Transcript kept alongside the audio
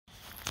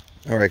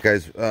All right,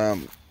 guys,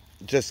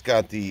 just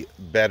got the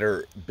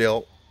better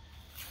built.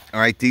 All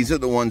right, these are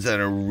the ones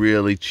that are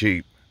really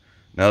cheap.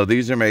 Now,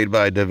 these are made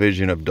by a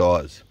division of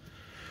Dawes.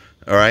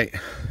 All right,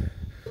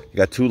 you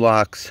got two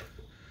locks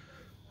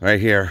right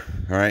here.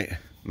 All right,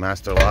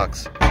 master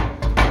locks.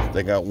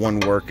 They got one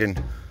working.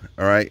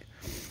 All right,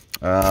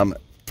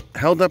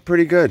 held up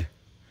pretty good.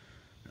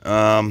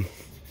 You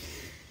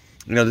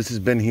know, this has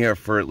been here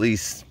for at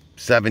least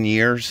 7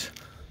 years.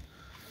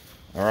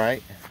 All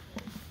right.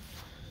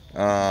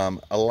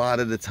 A lot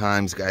of the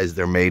times, guys,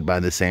 they're made by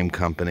the same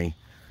company,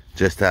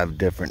 just have a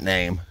different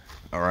name.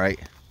 All right,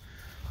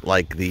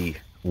 like the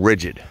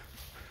Rigid.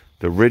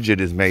 The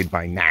Rigid is made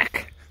by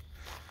Knack.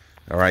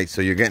 All right,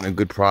 so you're getting a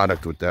good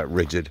product with that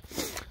Rigid.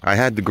 I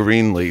had the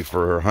Greenlee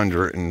for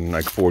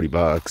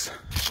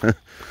 $140.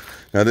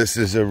 Now this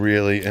is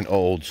an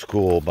old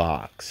school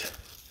box.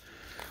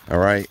 All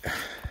right,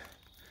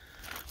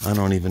 I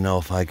don't even know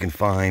if I can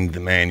find the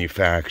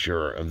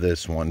manufacturer of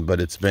this one, but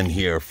it's been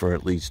here for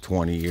at least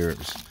 20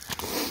 years.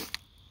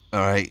 All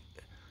right,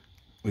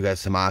 we got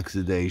some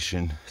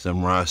oxidation,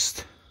 some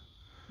rust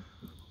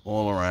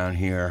all around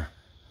here.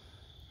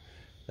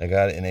 I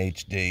got it in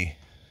HD,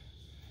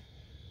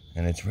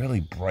 and it's really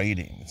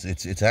brighting.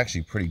 It's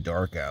actually pretty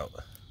dark out.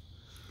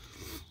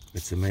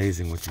 It's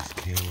amazing what these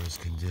cameras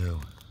can do.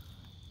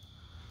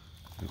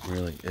 It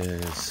really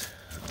is.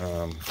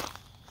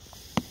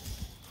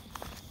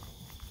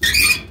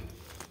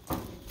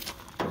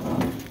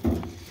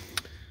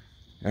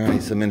 All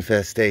right, some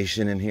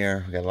infestation in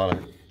here. We got a lot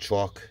of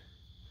chalk.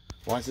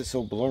 Why is it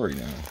so blurry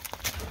now?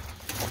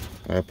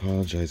 I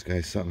apologize,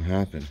 guys. Something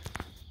happened.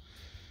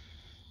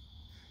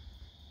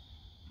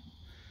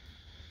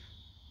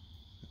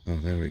 Oh,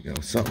 there we go.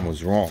 Something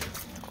was wrong.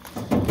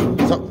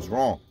 Something's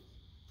wrong.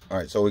 All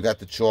right, so we got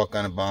the chalk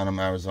on the bottom,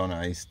 Arizona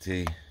iced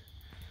tea.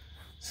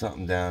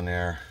 Something down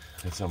there.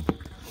 Got some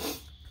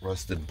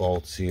rusted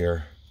bolts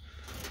here.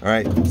 All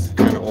right, it's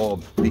kind of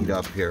all beat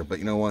up here, but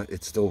you know what?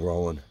 It's still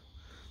rolling.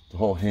 The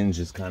whole hinge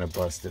is kind of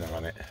busted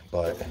on it,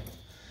 but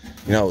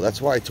you know,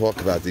 that's why I talk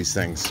about these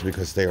things,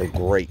 because they are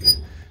great.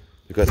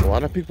 Because a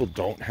lot of people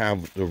don't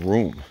have the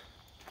room,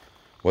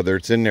 whether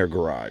it's in their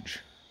garage,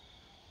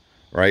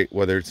 right?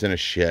 Whether it's in a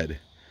shed.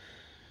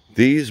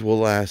 These will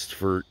last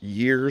for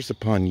years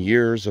upon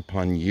years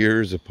upon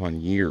years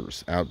upon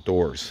years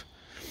outdoors,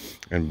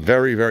 and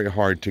very, very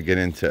hard to get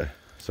into.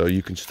 So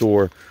you can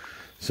store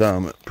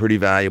some pretty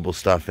valuable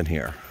stuff in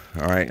here.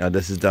 All right, now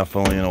this is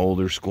definitely an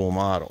older school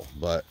model,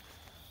 but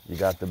you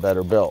got the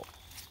better built,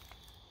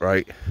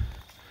 right?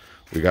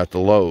 We got the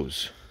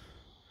Lowe's.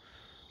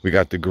 We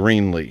got the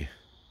Greenlee,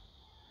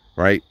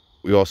 right?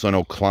 We also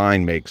know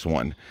Klein makes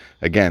one.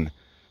 Again,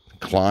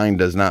 Klein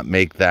does not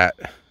make that.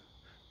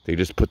 They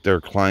just put their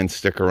Klein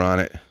sticker on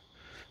it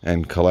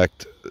and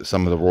collect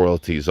some of the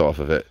royalties off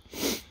of it.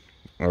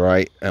 All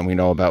right, and we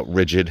know about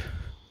Rigid,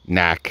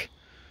 Knack.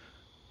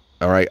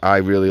 All right, I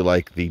really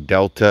like the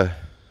Delta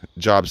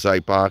job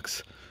site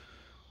box.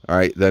 All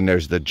right, then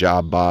there's the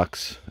job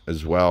box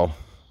as well.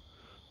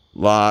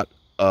 Lot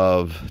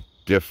of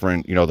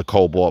different, you know, the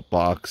Cobalt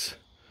box.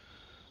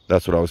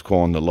 That's what I was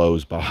calling the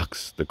Lowe's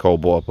box, the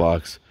Cobalt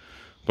box.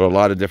 But a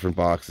lot of different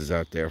boxes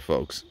out there,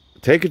 folks.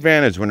 Take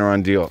advantage when they're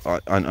on deal,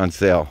 on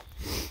sale.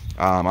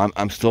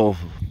 I'm still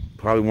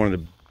probably one of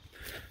the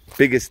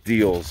biggest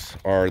deals,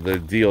 or the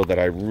deal that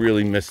I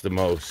really missed the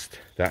most,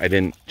 that I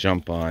didn't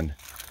jump on,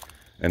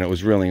 and it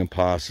was really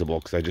impossible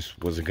because I just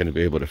wasn't going to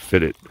be able to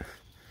fit it,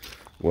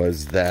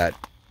 was that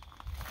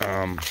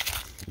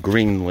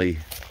Greenlee.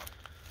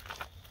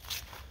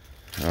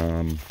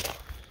 I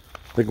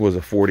think it was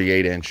a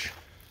 48-inch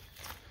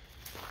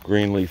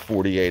Greenlee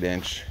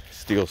 48-inch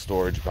steel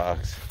storage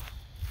box.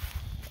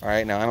 All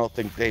right, now I don't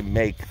think they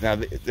make, now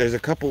there's a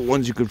couple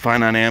ones you can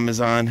find on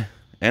Amazon,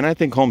 and I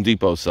think Home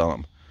Depot sell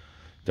them.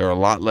 They're a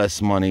lot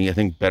less money. I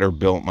think Better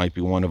Built might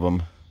be one of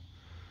them.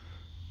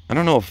 I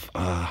don't know if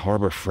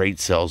Harbor Freight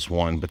sells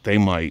one, but they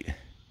might.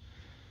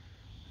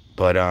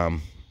 But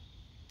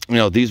you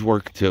know, these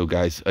work too,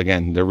 guys.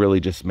 Again, they're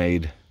really just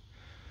made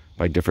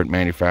by different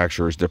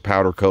manufacturers. They're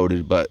powder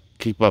coated, but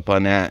keep up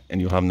on that and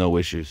you'll have no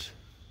issues.